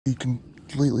Be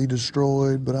completely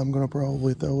destroyed, but I'm gonna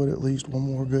probably throw it at least one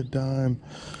more good time.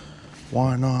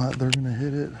 Why not? They're gonna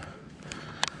hit it.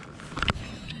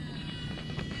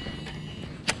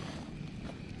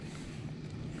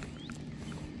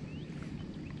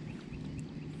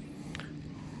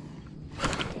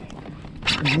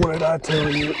 What did I tell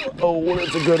you? Oh,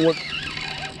 it's a good one.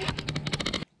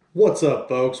 What's up,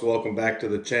 folks? Welcome back to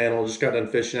the channel. Just got done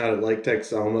fishing out at Lake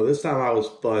Texoma. This time I was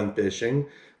fun fishing,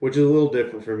 which is a little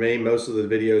different for me. Most of the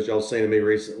videos y'all seen of me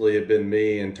recently have been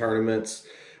me in tournaments,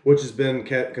 which has been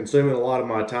consuming a lot of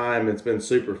my time. It's been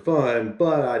super fun,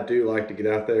 but I do like to get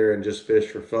out there and just fish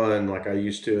for fun like I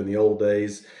used to in the old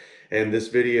days. And this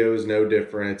video is no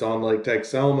different. It's on Lake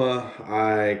Texoma.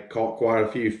 I caught quite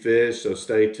a few fish, so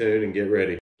stay tuned and get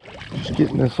ready. Just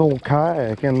getting this old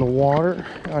kayak in the water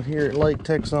out here at Lake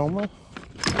Texoma.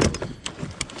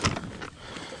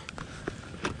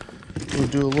 We'll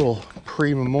do a little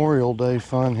pre-Memorial Day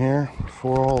fun here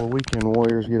before all the weekend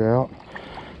warriors get out.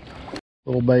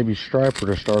 Little baby striper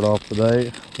to start off the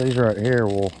day. These right here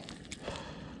will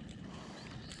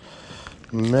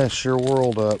mess your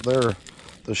world up. They're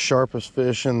the sharpest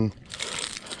fish in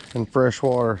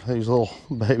freshwater, these little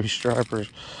baby stripers.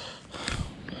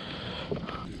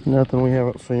 Nothing we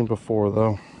haven't seen before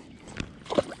though.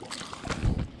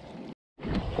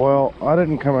 Well, I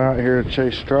didn't come out here to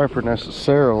chase striper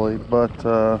necessarily, but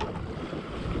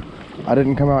I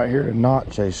didn't come out here to not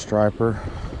chase striper.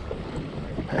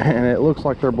 And it looks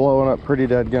like they're blowing up pretty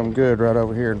dadgum good right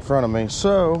over here in front of me.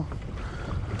 So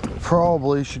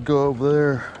probably should go over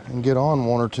there and get on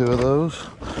one or two of those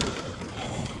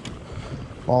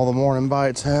while the morning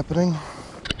bite's happening.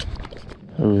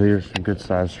 Oh, here's some good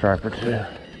sized striper too.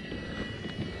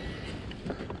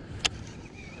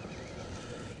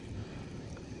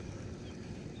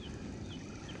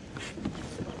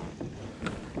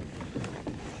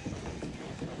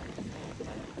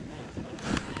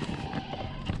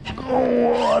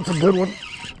 Oh, that's a good one.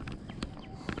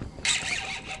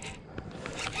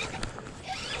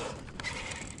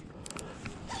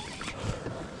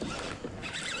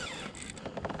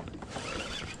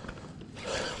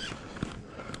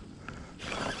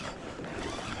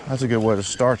 That's a good way to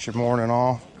start your morning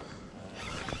off.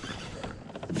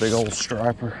 Big old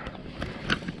striper.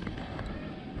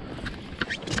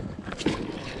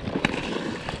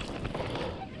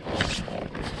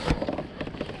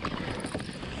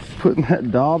 Putting that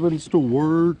Dobbins to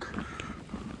work.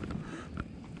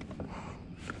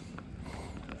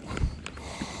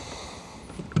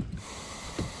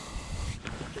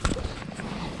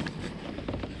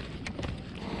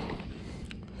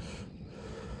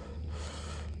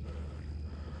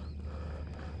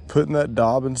 Putting that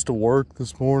Dobbins to work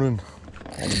this morning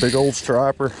on a big old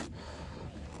striper.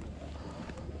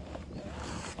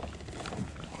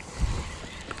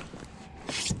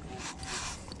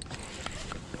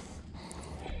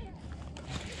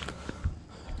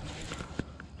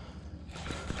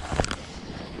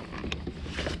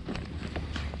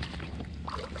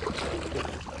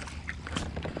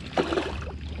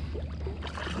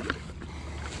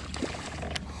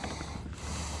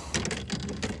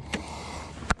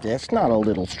 That's not a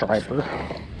little striper.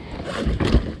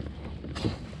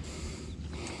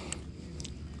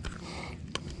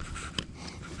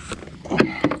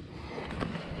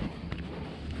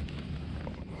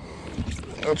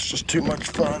 That's just too much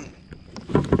fun.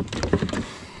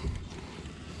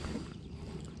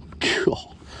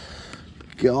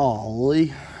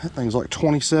 Golly, that thing's like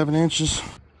 27 inches.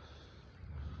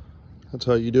 That's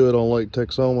how you do it on Lake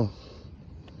Texoma.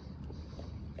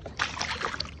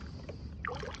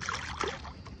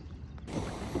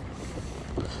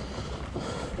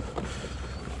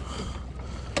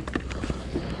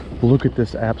 Look at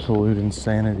this absolute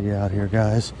insanity out here,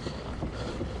 guys.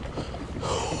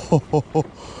 Now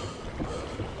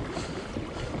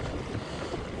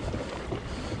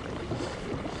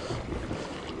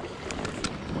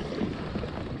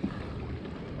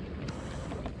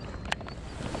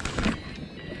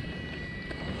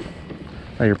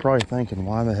you're probably thinking,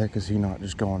 why the heck is he not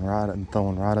just going right and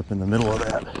throwing right up in the middle of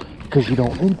that? Because you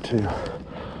don't need to.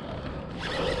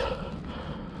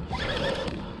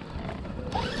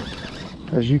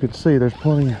 As you can see, there's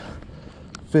plenty of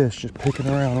fish just picking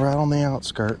around right on the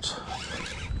outskirts.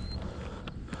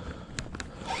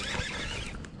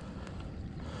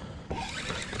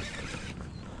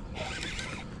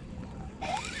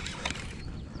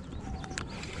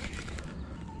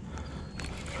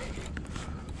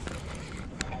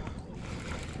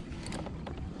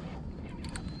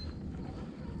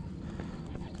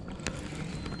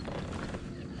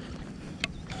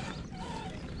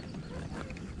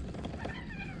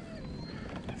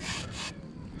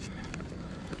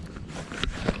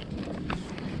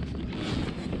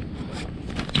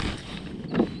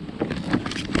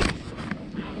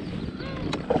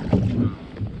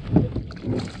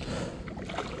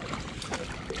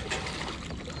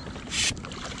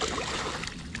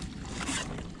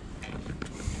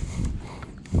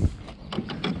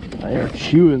 They are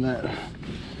chewing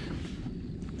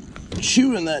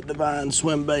that divine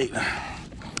swim bait.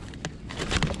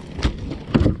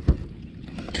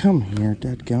 Come here,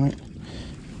 dadgummit.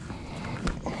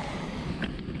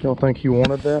 Y'all think you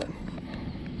wanted that?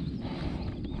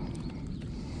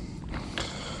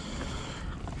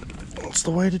 That's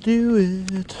the way to do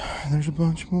it. There's a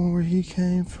bunch more where he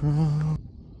came from.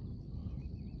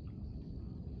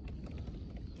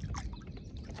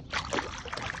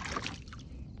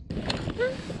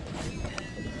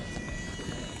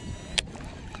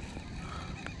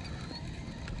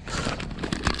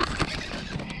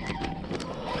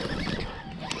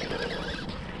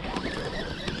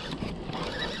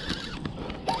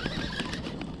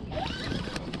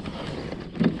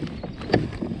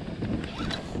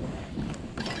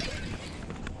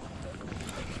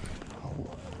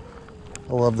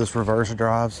 I love this reverse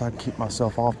drive so I can keep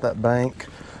myself off that bank.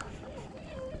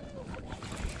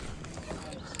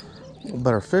 A little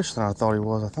better fish than I thought he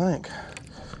was, I think.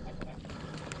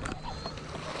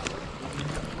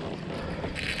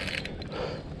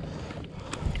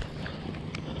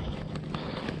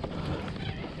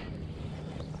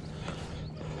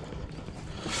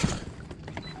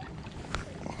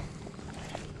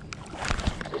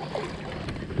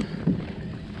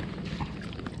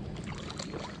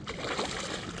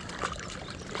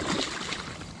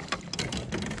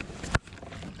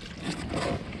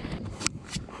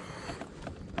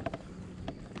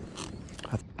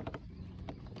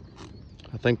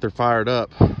 I think they're fired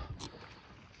up.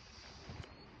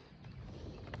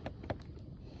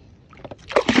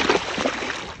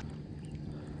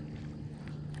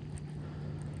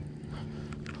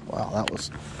 Wow, that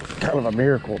was kind of a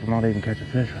miracle to not even catch a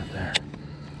fish right there.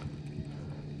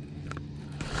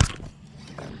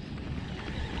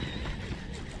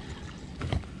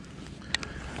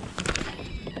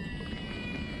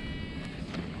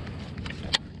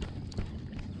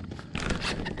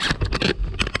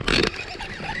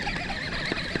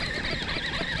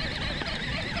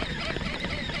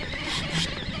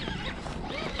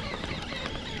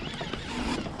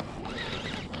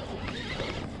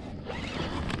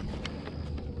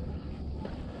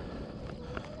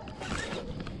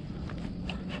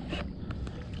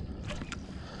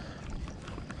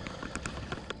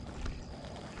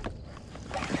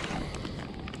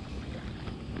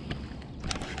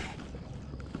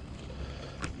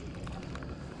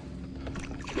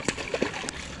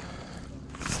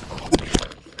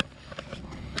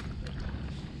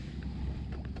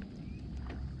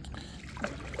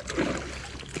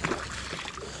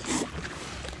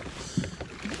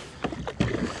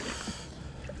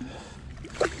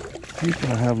 He's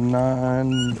gonna have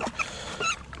 9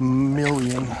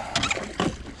 million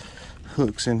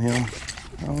hooks in him.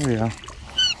 Oh yeah.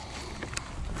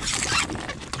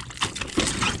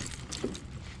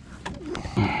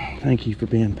 Thank you for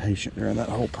being patient during that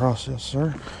whole process,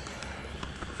 sir.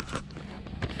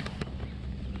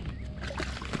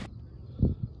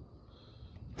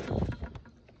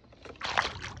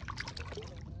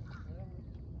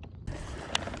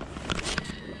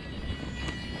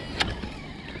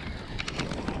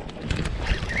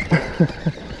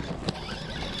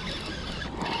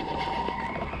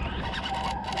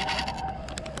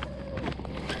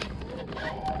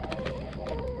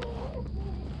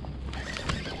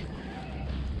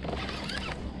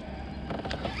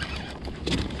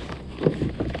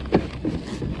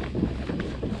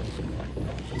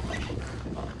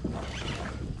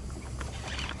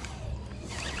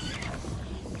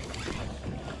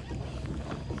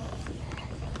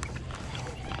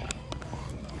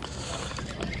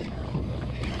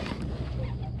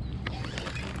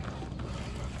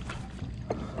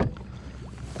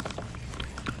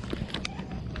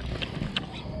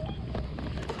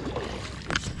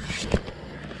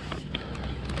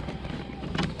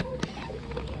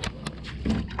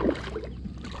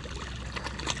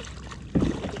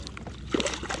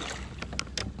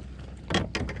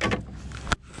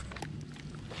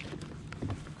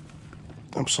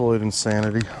 Absolute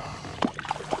insanity.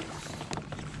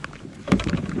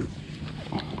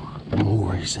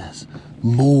 More, he says.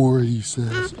 More, he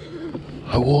says.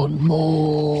 I want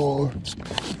more.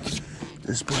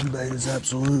 This spin bait is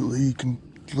absolutely,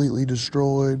 completely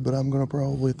destroyed, but I'm gonna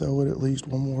probably throw it at least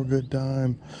one more good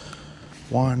time.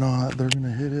 Why not? They're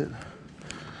gonna hit it.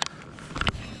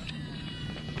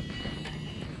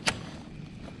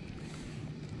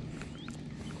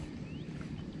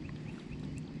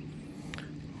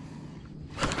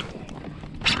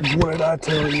 What did I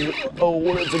tell you? Oh,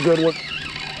 well, it's a good one.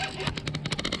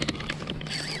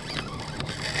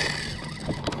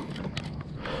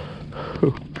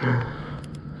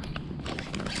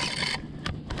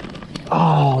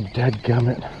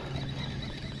 Dadgummit.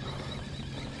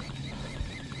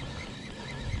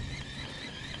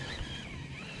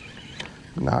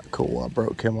 Not cool, I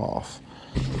broke him off.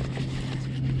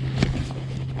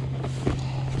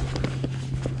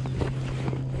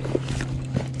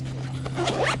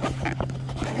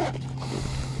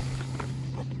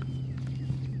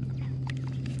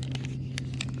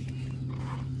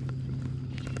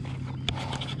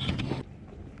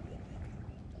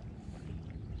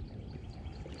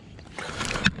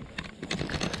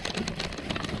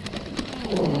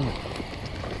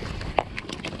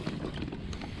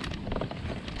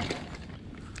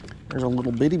 There's a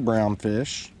little bitty brown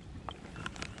fish.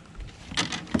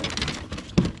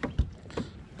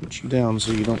 Put you down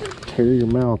so you don't tear your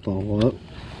mouth all up.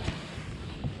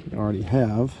 You already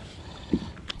have.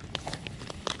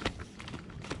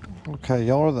 Okay,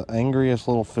 y'all are the angriest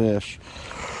little fish.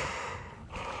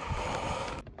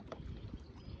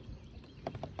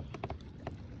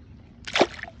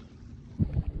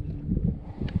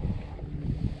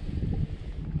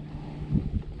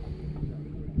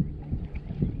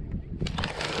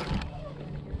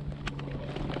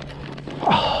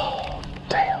 Oh,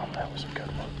 damn, that was a good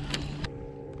one.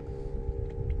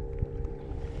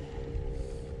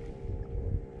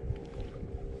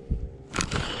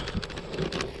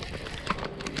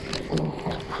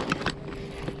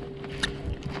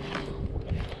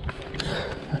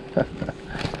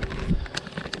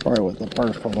 Probably what the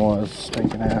first one was,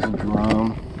 stinking ass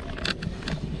drum.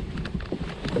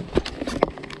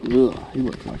 Ugh, he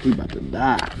looks like he's about to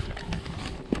die.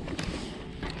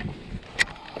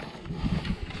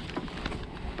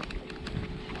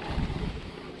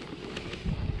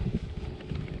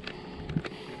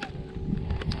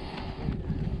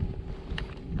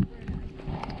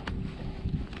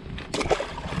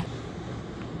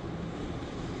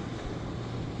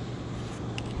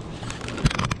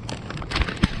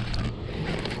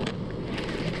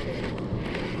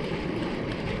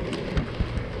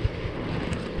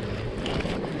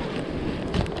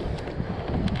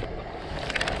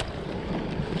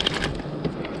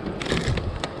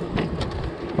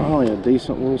 Probably a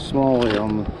decent little smallie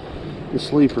on the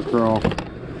sleeper crawl.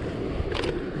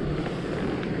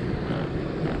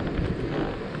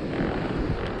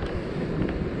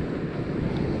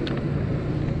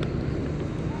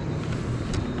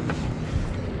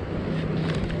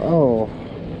 Oh.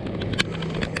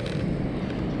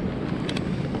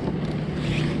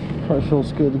 Probably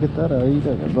feels good to get that out of you,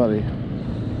 doesn't it, buddy?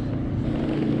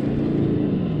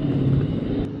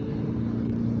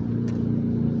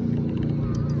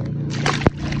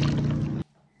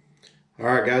 All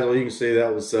right, guys. Well, you can see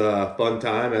that was a fun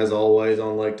time, as always,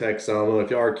 on Lake Texoma. If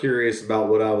y'all are curious about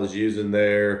what I was using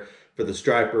there for the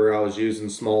striper, I was using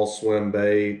small swim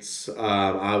baits.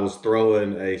 I was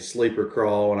throwing a sleeper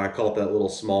crawl, and I caught that little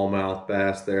smallmouth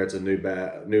bass there. It's a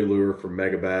new lure from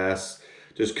Mega Bass.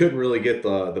 Just couldn't really get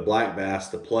the black bass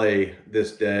to play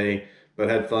this day, but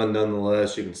had fun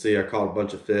nonetheless. You can see I caught a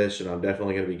bunch of fish, and I'm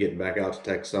definitely going to be getting back out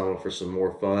to Texoma for some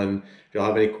more fun. If y'all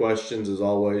have any questions, as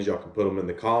always, y'all can put them in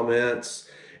the comments.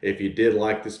 If you did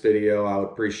like this video, I would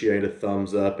appreciate a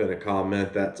thumbs up and a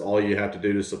comment. That's all you have to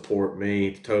do to support me.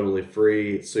 It's totally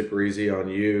free. It's super easy on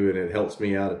you, and it helps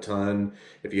me out a ton.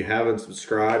 If you haven't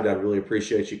subscribed, I'd really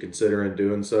appreciate you considering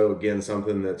doing so. Again,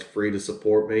 something that's free to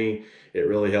support me. It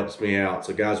really helps me out.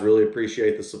 So guys, really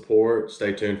appreciate the support.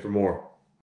 Stay tuned for more.